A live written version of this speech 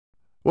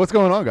What's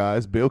going on,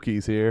 guys?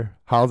 Billkeyz here.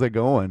 How's it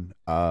going?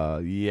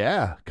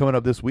 Yeah, coming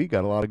up this week,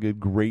 got a lot of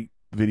great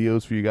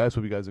videos for you guys.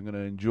 Hope you guys are going to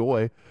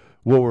enjoy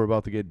what we're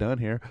about to get done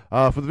here.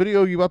 For the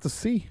video you're about to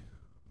see,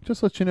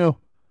 just let you know,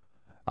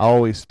 I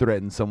always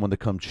threaten someone to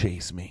come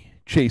chase me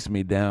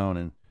down,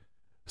 and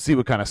see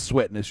what kind of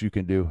sweatness you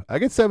can do. I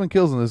get 7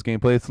 kills in this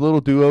gameplay. It's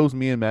little duos,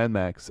 me and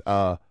madmax.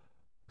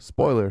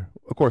 Spoiler,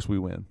 of course we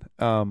win.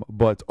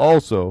 But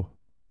also,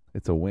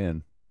 it's a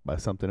win by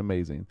something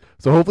amazing.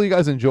 So hopefully you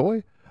guys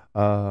enjoy.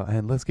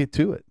 And let's get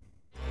to it.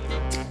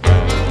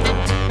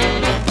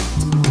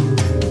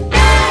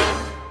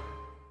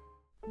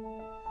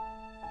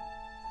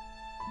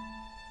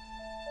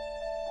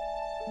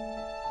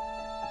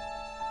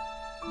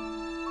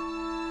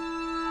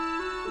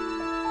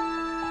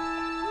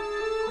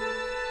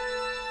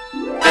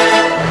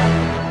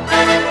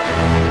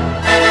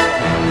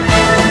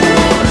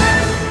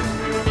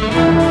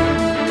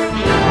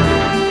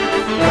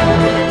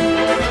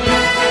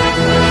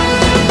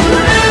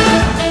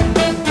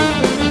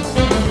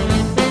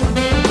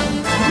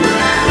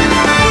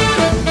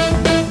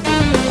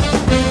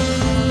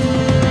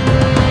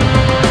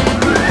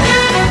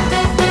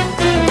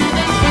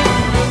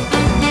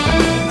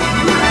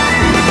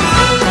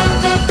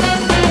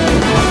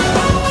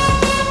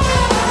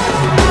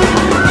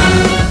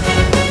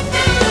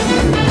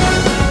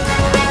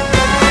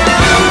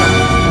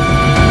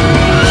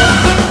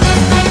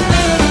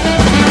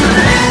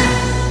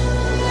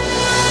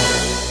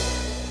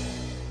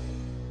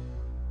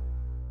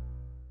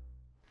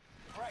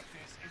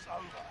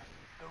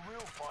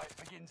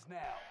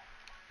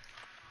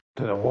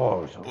 To the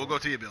war zone. We'll go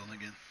to your building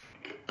again.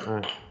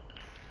 Alright.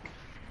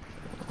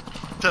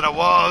 To the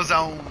war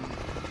zone.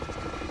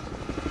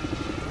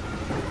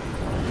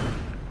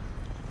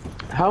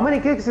 How many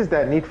gigs is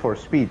that Need for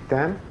Speed?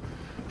 10?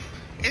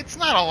 It's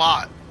not a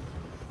lot.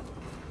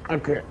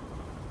 Okay.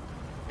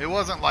 It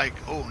wasn't like,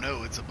 oh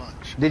no, it's a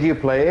bunch. Did you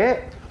play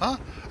it? Huh?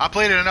 I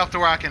played it enough to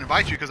where I can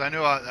invite you because I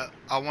knew I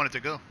wanted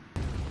to go.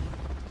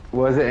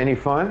 Was it any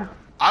fun?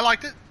 I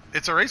liked it.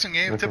 It's a racing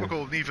game, Okay.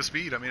 typical Need for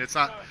Speed. I mean, it's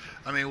not.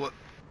 I mean, what?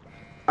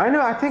 I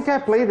know. I think I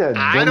played a demo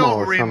I don't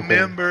or something.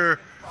 remember.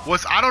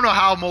 I don't know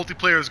how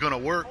multiplayer is gonna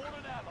work.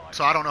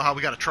 So I don't know how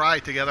we got to try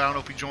it together. I don't know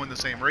if we join the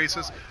same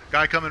races.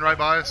 Guy coming right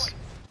by us.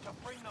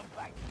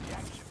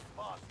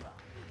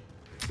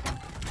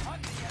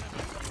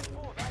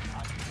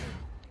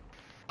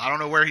 I don't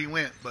know where he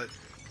went, but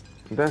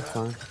That's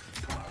fine.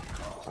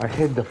 I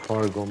hate the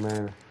Fargo,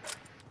 man.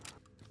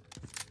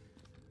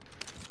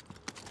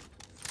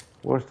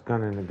 Worst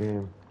gun in the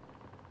game.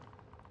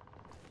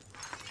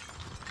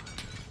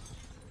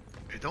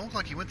 it don't look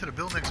like he went to the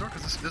building next door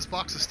because this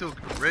box is still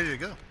ready to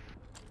go.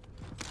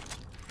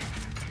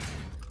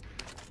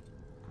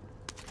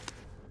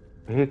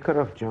 He could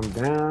have jumped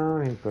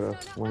down. He could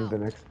have went the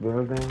next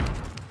building.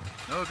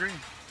 No, agree.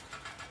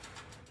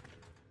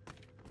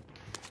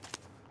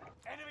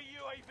 Enemy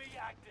UAV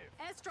active.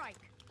 Airstrike.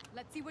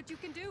 Let's see what you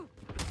can do.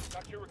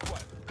 Got your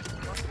request.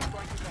 Cluster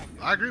strike is active.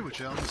 I agree with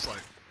you. I'm just like,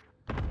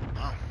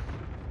 wow.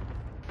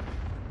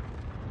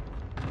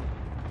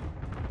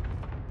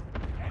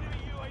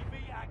 Enemy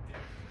UAV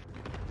active.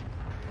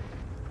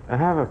 I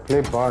have a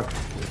play box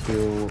if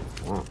you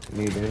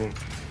need any.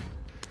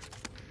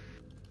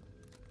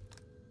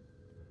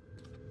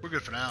 We're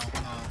good for now.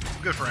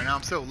 We're good for right now.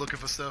 I'm still looking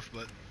for stuff,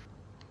 but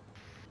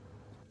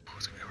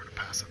it's gonna be hard to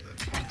pass up that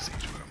PPC.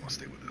 But I'm gonna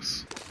stay with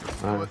this.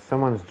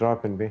 Someone's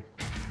dropping B.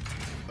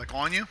 Like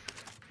on you?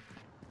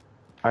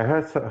 I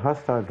heard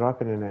hostile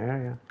dropping in the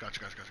area.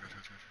 Gotcha.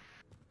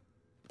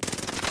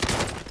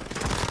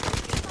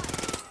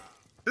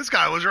 This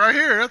guy was right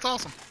here. That's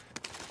awesome.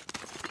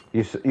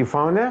 You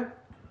found it?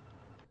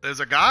 There's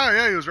a guy.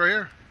 Yeah, he was right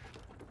here.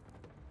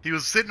 He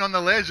was sitting on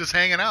the ledge just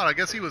hanging out. I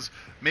guess he was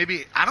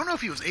maybe, I don't know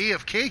if he was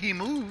AFK. He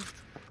moved.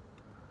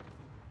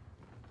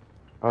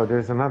 Oh,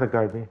 there's another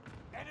guy B.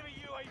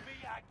 Enemy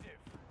UAV active.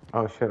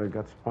 Oh shit, I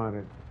got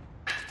spotted.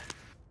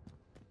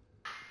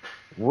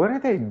 What are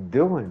they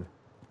doing?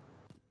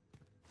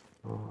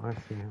 Oh, I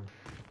see him.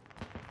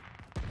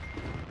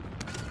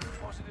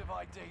 Positive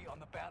ID on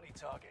the bounty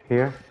target.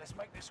 Here? Let's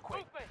make this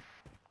quick.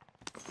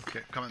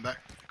 Okay, coming back.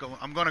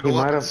 I'm gonna He go up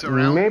might and have.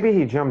 surround. Maybe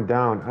he jumped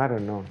down. I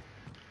don't know.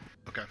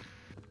 Okay.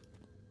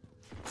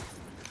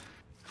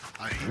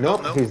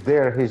 Nope, he's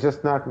there. He's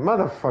just not.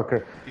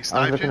 Motherfucker. He I was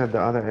sniped looking you? at the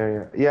other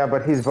area. Yeah,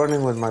 but he's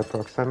burning with my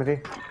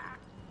proximity.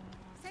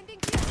 Sending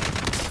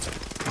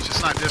He's just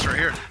sniped this right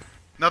here.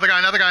 Another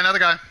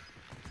guy.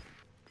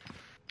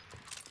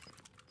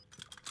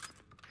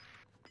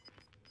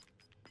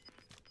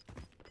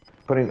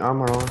 Putting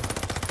armor on.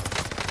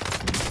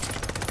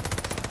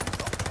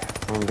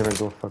 I'm gonna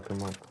go fuck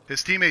him up.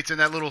 His teammate's in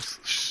that little.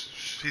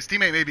 His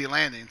teammate may be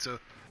landing, so.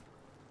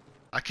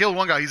 I killed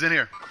one guy. He's in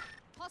here.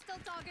 hostile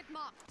target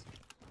marked.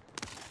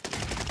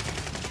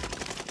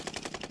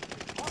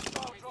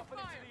 Hostile dropping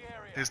into the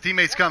area. His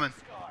teammate's coming.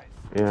 Skies.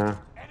 Yeah.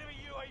 Enemy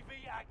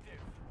UAV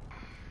active.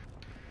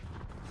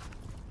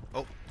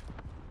 Oh,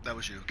 that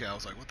was you. Okay, I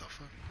was like, what the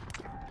fuck?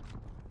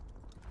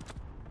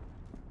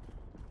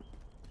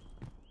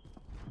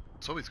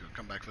 So he's gonna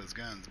come back for his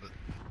guns, but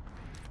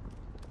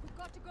We've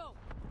got to go.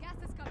 Gas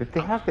is coming. Did they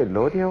have the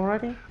loadie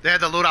already? they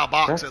had the loadout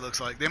box. That's- It looks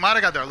like they might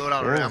have got their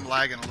loadout already. Yeah. I'm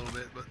lagging a little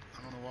bit, but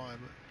I don't know why.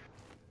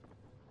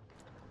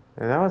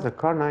 But And that was a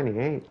car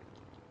 98.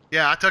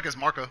 yeah, I took his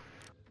Marco.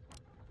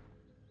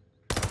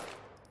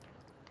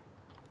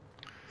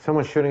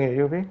 Someone shooting at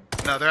UV?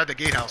 No, they're at the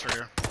gatehouse right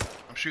here.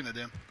 I'm shooting at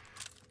them.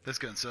 This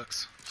gun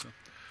sucks, so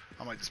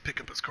I might just pick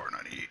up his car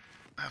 98.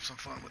 Have some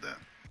fun with that.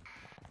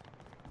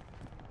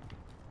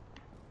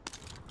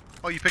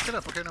 Oh, you picked it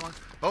up? Okay, never mind.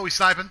 Oh, he's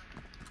sniping.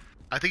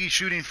 I think he's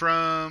shooting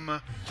from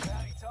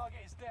Bounty target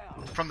is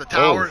down. the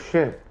tower. Oh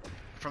shit.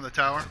 From the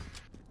tower.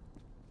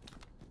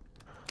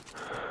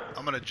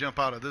 I'm gonna jump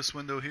out of this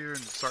window here and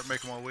start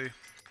making my way.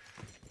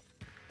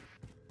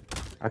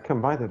 I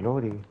can buy the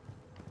loadie.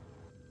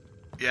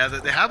 Yeah,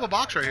 they have a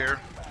box right here.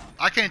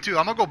 I can too.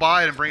 I'm gonna go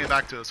buy it and bring it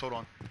back to us. Hold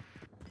on.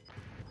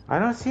 I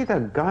don't see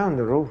that guy on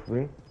the roof,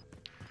 me.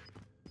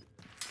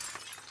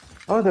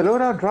 Oh, the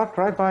loadout dropped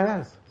right by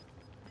us.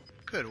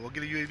 Good. We'll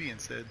get a UAV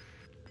instead.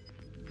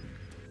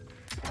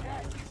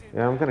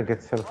 Yeah, I'm gonna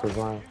get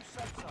self-revive.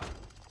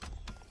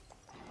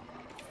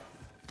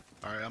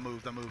 All right, I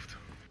moved.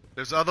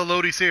 There's other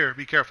loadies here.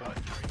 Be careful.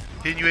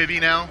 Hitting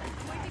UAV now.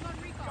 Waiting on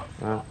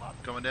recon.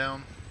 Coming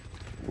down.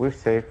 We're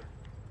safe.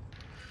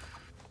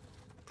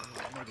 I'm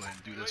gonna go ahead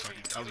and do this.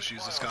 I'll just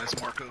use this guy's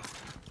Marco.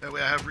 That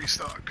way I have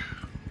restock.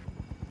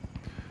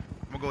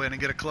 I'm gonna go ahead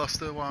and get a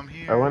cluster while I'm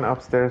here. I went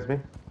upstairs, me.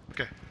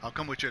 Okay, I'll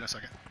come with you in a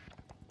second.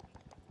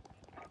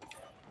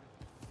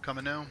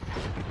 Coming now.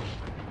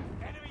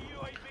 Enemy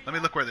UAV. Let me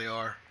look where they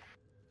are.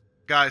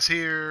 Guys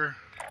here.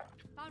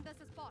 Found us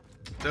a spot.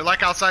 They're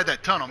like outside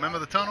that tunnel. Remember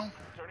the tunnel?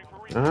 Turning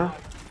for Uh-huh.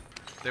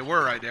 They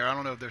were right there. I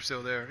don't know if they're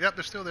still there. Yep,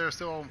 they're still there.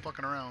 Still all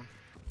fucking around.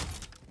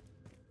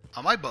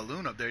 I might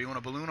balloon up there. You want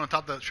a balloon on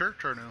top of that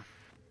church or no?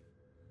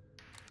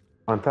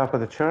 On top of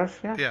the church,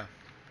 yeah? Yeah.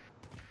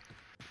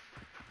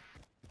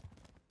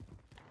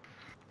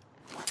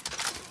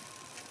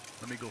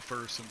 Let me go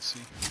first and see.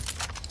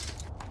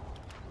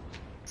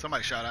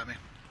 Somebody shot at me.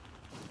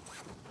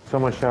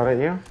 Someone shot at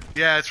you?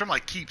 Yeah, it's from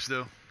like keeps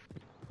though.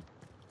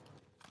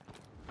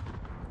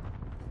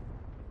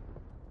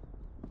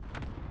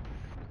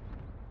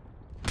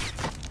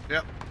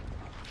 Yep.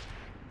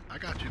 I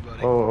got you,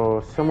 buddy.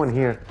 Oh, someone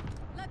here.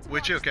 Let's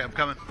Which watch. okay, I'm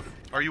coming.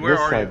 Are you where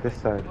are you? This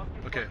side.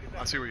 Okay,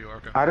 I see where you are.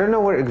 Okay. I don't know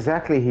where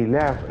exactly he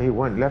left. He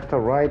went left or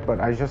right, but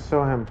I just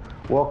saw him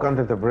walk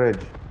under the bridge.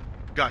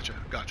 Gotcha,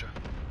 gotcha.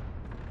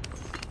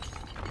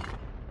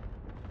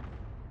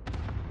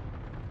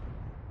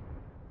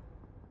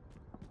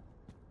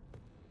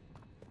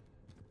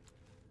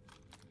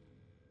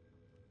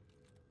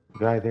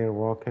 Guy there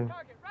walking.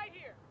 Target right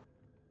here.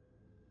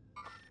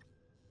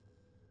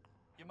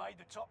 You made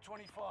the top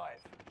 25.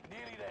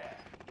 Nearly there.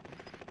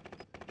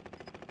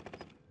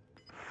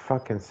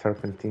 Fucking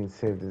Serpentine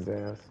saved his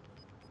ass.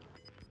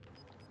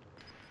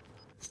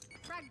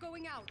 Frag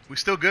going out. We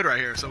still good right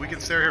here, so we can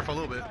stay here for a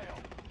little bit.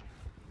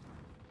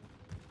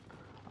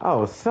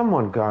 Oh,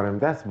 someone got him.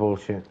 That's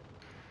bullshit.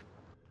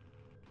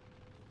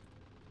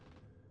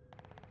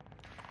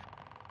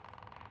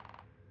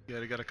 Yeah,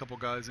 they got a couple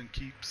guys in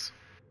keeps.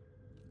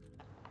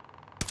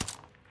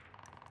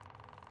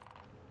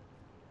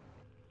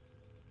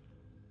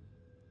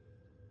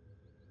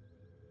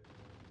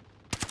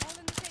 All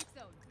in the safe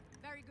zone.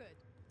 Very good.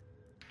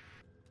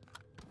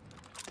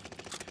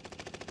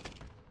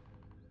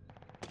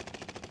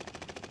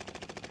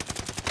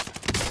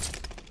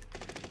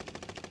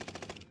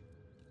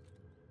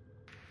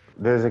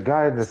 There's a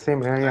guy in the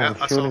same area Yeah, I'm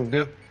I saw. shooting.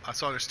 Yep, I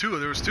saw. There's two.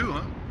 There was two,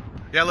 huh?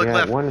 Yeah, look Yeah,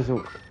 left. one is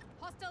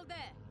Hostile there.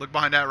 Look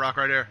behind that rock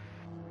right there.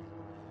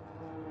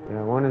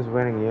 one is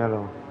wearing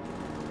yellow.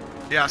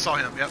 Yeah, I saw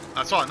him. Yep,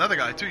 I saw another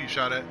guy too. You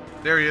shot at.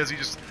 There he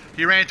is.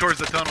 He ran towards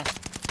the tunnel.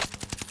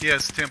 He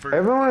has temper.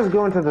 Everyone is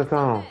going to the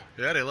tunnel.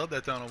 Yeah, they love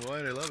that tunnel,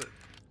 boy. They love it.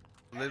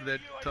 Live that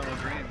tunnel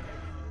dream.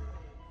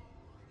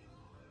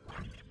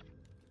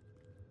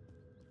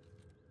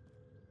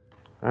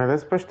 Alright,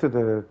 let's push to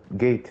the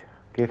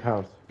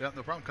gatehouse. Yep,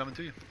 no problem. Coming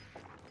to you.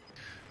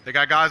 They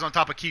got guys on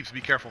top of keeps.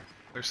 Be careful.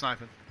 They're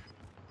sniping.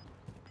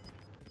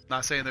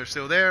 Not saying they're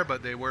still there,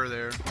 but they were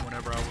there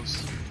whenever I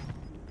was.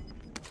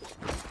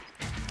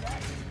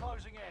 Gas is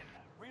closing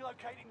in.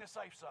 Relocating the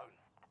safe zone.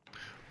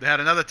 They had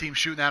another team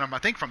shooting at them. I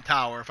think from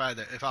tower,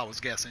 if I was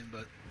guessing,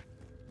 but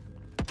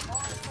Buy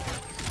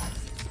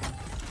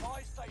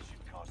station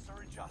costs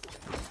are adjusted.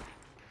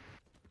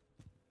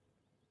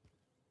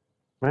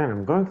 Man,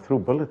 I'm going through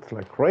bullets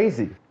like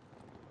crazy.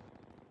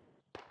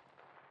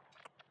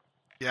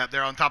 yeah,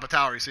 they're on top of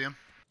tower. You see them?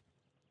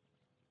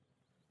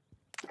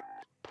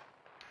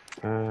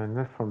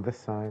 Not from this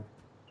side.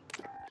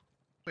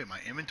 Wait, my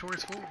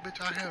inventory's full,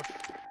 bitch.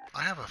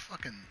 I have a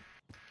fucking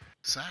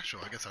satchel.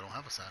 I guess I don't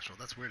have a satchel.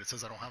 That's weird. It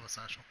says I don't have a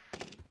satchel.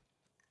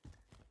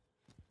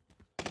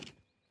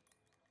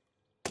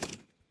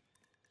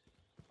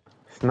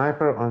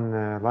 Sniper on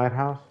the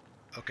lighthouse.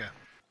 Okay.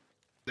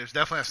 There's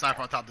definitely a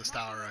sniper on top of this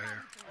tower right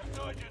here.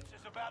 Resurgence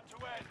is about to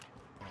end.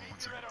 Hold on one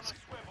Keep your head on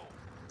second. a swivel.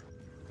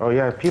 Oh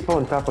yeah, people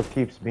on top of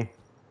keeps me.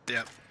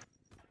 Yep.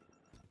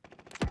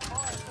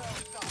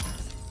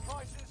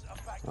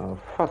 Oh,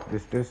 fuck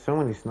this. There's so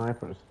many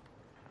snipers.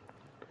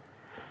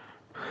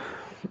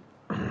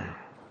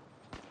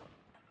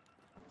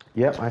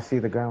 Yep, I see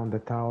the guy on the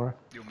tower.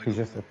 He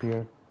just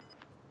appeared.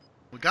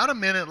 We got a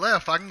minute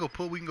left. I can go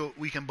pull.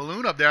 We can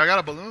balloon up there. I got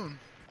a balloon.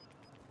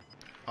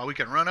 Oh, we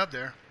can run up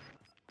there.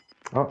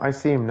 Oh, I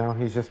see him now.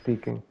 He's just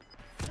peeking.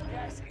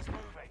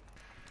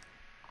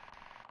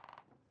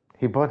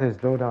 He bought his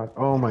loadout.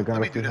 Oh my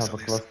god, if we have a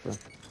cluster.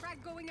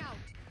 Frag going out.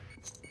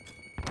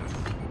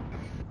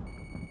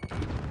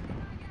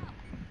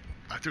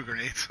 I threw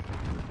grenades.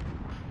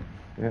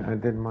 Yeah, I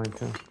did mine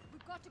too.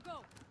 We've got to go.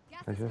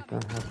 Gas I is just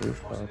coming. don't have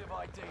restock.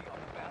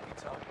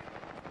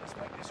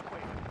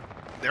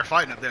 They're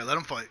fighting up there. Let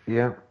them fight.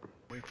 Yeah.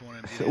 Wait for one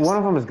of them So idiots. one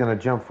of them is gonna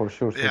jump for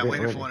sure. So Yeah, get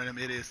waiting ready. for one of them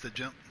idiots to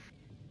jump.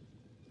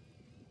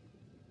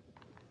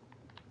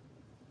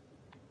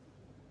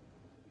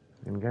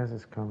 And gas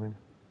is coming.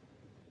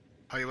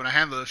 How you want to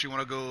handle this? You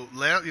want to go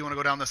left? You want to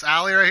go down this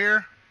alley right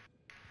here?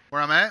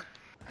 Where I'm at?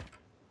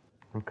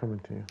 I'm coming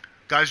to you.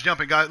 Guy's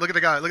jumping. Guy, look at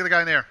the guy. Look at the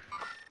guy in there.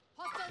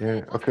 Hostile Yeah.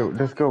 dead. Okay,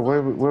 let's go. Where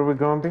are we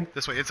going, B?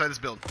 This way, inside this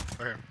building.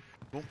 Right here.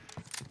 Boom.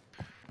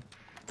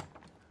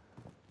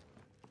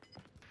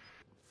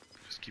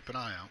 Just keep an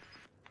eye out.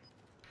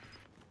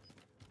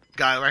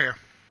 Guy right here.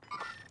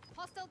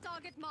 Hostile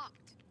target marked.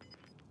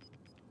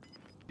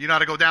 You know how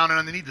to go down and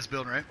underneath this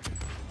building, right?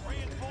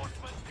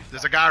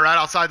 There's a guy right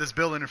outside this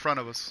building in front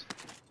of us.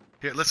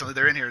 Here, listen,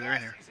 they're in here. They're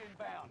in here.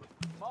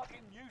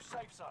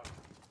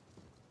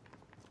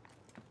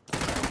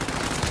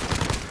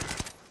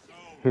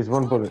 He's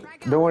one bullet.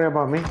 Don't worry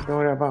about me. Don't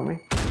worry about me.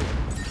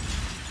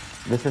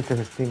 Listen to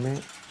his teammate.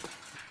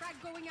 Frag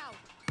going out.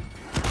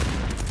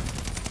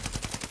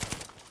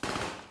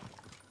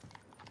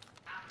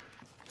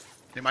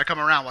 They might come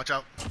around. Watch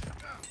out.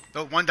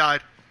 Oh, one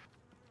died.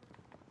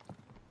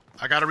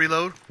 I gotta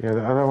reload. Yeah,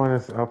 the other one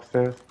is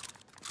upstairs.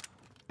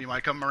 He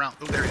might come around.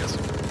 Oh, there he is.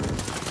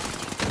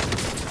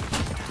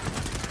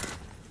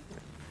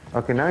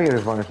 Okay, now you're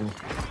reviving.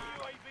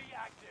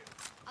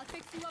 I'll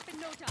fix you up in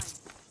no time.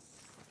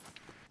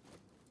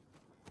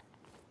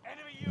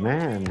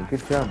 Man,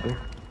 good job, dude.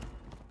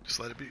 Just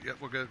let it be. Yep,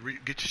 we're good.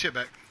 Get your shit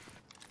back.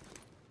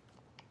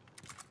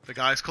 The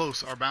guy's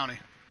close. Our bounty.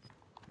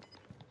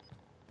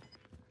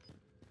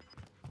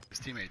 His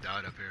teammate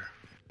died up here.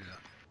 Yeah.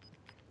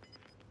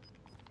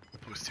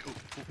 You're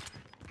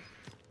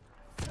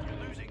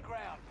losing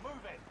ground. Move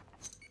it.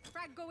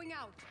 Frag going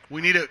out.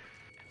 We need to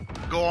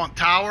go on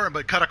tower,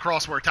 but cut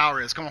across where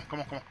tower is. Come on, come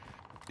on, come on.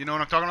 You know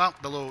what I'm talking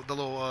about? The little, Onto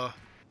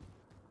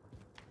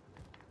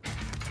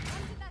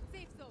that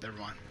safe zone. never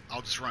mind.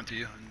 I'll just run to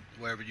you, and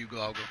wherever you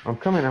go, I'll go. I'm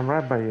coming. I'm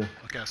right by you.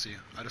 Okay, I see you.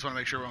 I just want to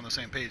make sure we're on the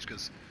same page,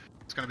 because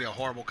it's going to be a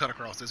horrible cut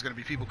across. There's going to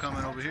be people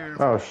coming over here.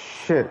 Oh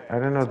shit! I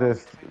didn't know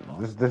this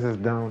is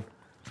down.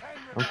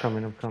 I'm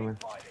coming. I'm coming.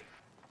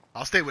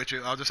 I'll stay with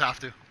you. I'll just have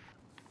to.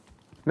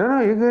 No,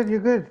 you're good. You're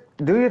good.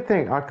 Do your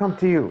thing. I'll come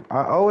to you.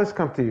 I always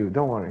come to you.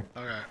 Don't worry.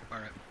 Okay,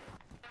 alright.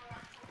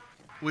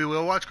 We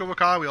will watch Cobra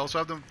Kai. We also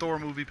have the Thor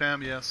movie,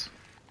 Pam, yes.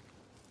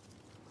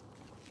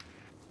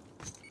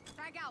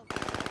 Frag out.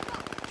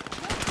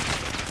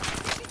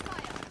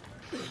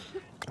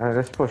 Alright,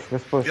 let's push.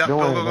 Let's push. Yep, Don't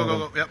go, worry. go, don't go, worry.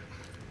 go, go. Yep.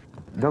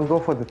 Don't go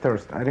for the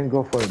thirst. I didn't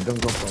go for it.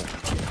 Don't go for it.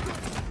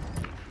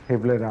 He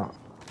bled out.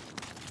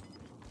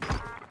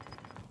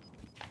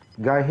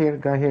 Guy here.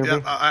 Yeah,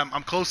 B.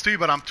 I'm close to you,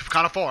 but I'm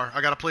kind of far.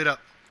 I got to plate up.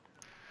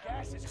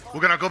 We're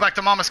going to go back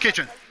to Mama's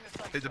kitchen.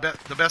 It's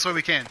the best way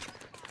we can.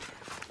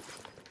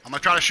 I'm going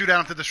to try to shoot at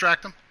him to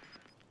distract him.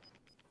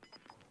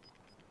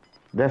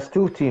 There's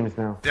 2 teams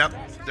now. Yep,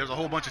 there's a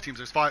whole bunch of teams.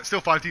 There's still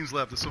 5 teams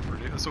left. It's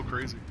so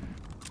crazy.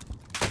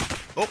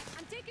 Oh,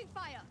 I'm taking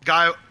fire.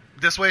 guy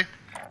this way.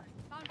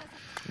 Found us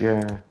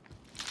Yeah.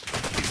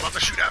 He's about to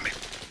shoot at me.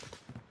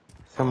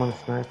 Someone's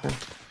sniping.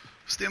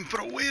 Stem for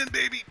the win,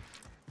 baby.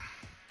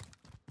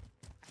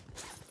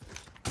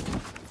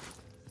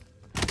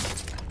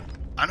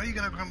 I know you're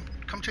gonna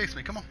come chase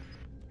me. Come on.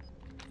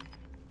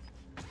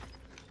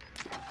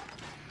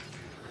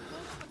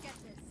 Don't forget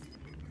this.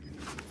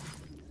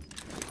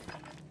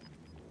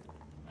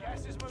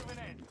 Gas is moving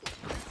in.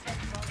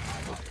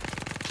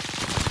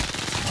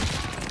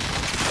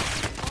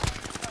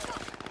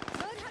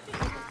 Learn how to do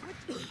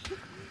this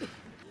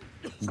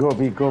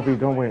with Go B.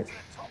 Don't wait.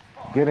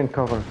 Get in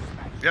cover.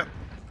 Yep.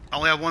 I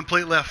only have 1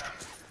 plate left.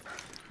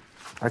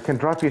 I can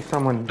drop you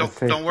someone.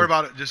 Don't worry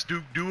about it. Just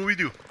do what we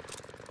do.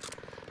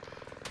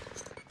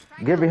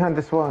 Get behind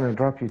this wall and I'll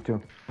drop you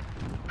too.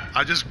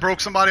 I just broke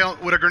somebody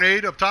with a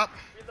grenade up top.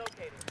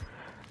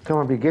 Come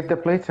on, B. Get the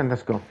plates and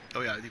let's go.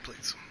 Oh yeah, I need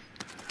plates.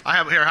 I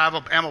have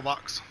an ammo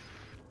box.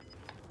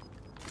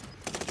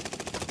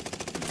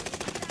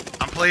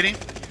 I'm plating.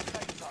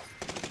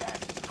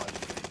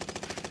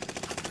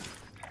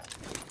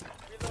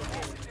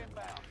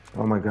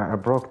 Oh my god, I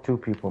broke 2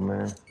 people,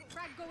 man.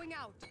 frag going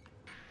out.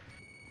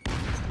 I'm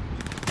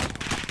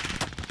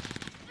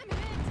hit.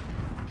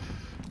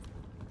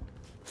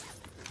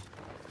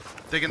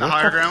 Taking the What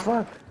higher the ground.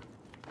 fuck?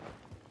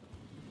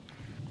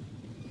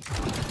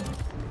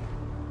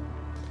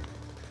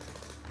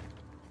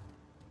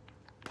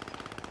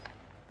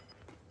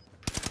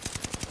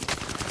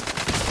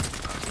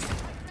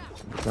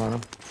 Got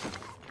him.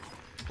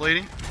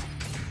 Bleeding.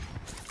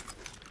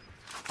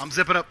 I'm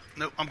zipping up.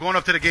 No, I'm going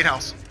up to the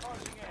gatehouse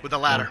with the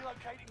ladder.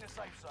 Relocating the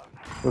safe zone.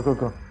 Go, go,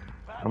 go.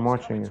 I'm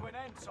watching you. To an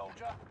end,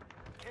 soldier.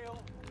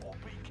 Kill or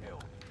be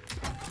killed.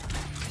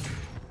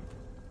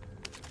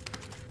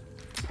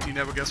 You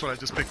never guess what I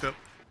just picked up.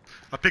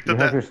 I picked You up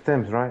have that. your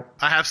stems, right?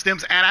 I have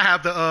stems and I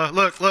have the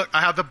look. I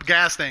have the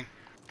gas thing.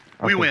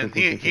 We Okay, win.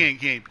 okay,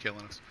 He ain't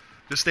killing us.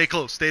 Just stay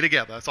close. Stay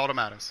together. That's all that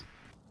matters.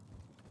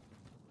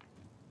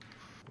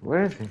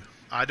 Where is he?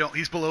 I don't.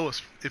 He's below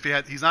us.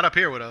 He's not up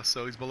here with us,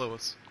 so he's below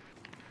us.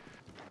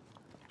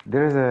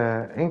 There's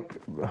a ink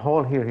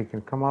hole here. He can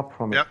come up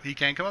from it. Yep, he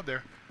can't come up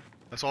there.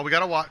 That's all we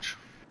gotta watch.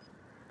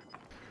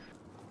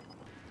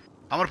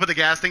 I'm gonna put the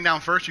gas thing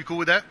down first. You cool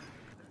with that?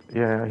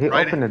 Yeah, he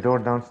Right opened the door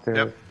downstairs.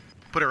 Yep.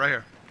 Put it right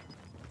here.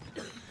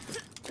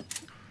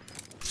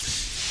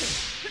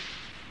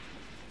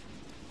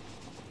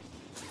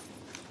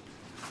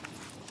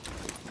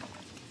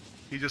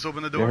 He just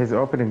opened the Yeah, door. he's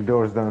opening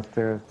doors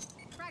downstairs.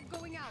 Frag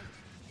going out.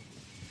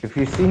 If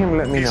you see him,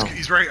 let me know.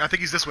 He's right. I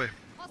think he's this way.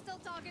 Hostile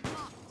target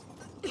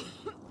marked.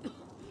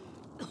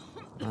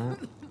 Alright.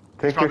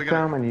 Take probably your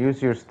time and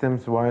use your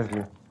stems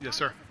wisely. Yes,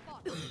 sir.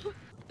 Spot.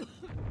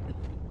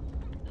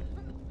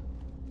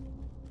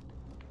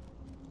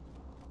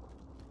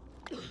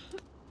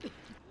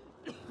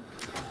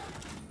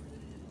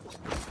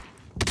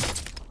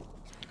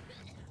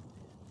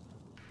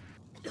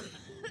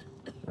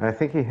 I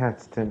think he had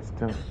stems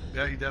too.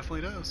 Yeah, he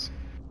definitely does.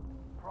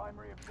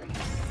 Primary objective.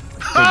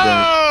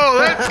 Oh,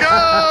 let's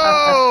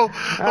go!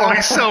 Oh,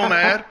 he's so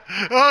mad.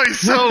 Oh, he's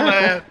so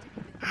mad.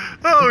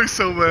 Oh, he's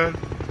so mad.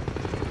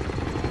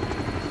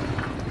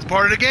 It's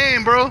part of the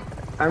game, bro.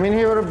 I mean,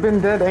 he would have been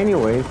dead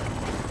anyways.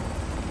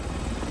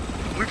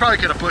 We probably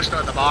could have pushed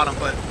at the bottom,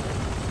 but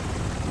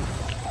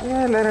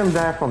Yeah, let him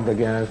die from the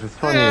gas. It's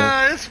funnier.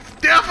 yeah, it's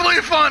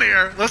definitely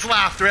funnier. Let's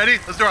laugh. Ready?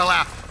 Let's do our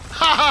laugh.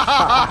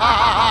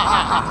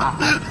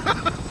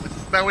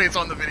 That way it's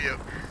on the video.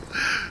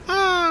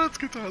 Oh, that's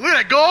good time. Look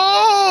at that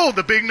goal!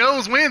 The big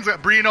nose wins.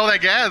 Breathing all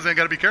that gas, and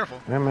gotta be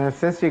careful. Yeah, man,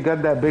 since you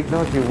got that big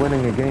nose, you're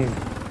winning a game.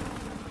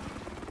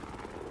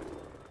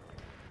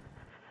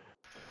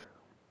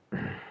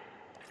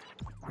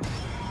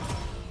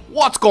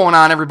 What's going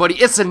on, everybody?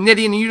 It's a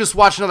Nitty, and you just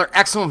watched another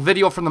excellent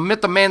video from the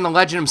myth, the man, the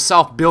legend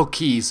himself,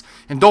 Billkeyz.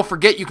 And don't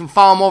forget, you can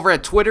follow him over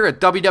at Twitter at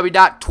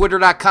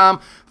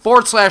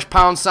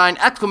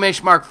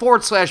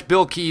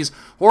www.twitter.com/!!Billkeyz,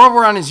 or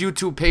over on his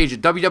YouTube page at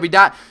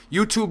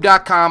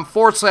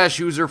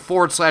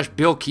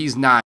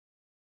www.youtube.com/user/Billkeyz9.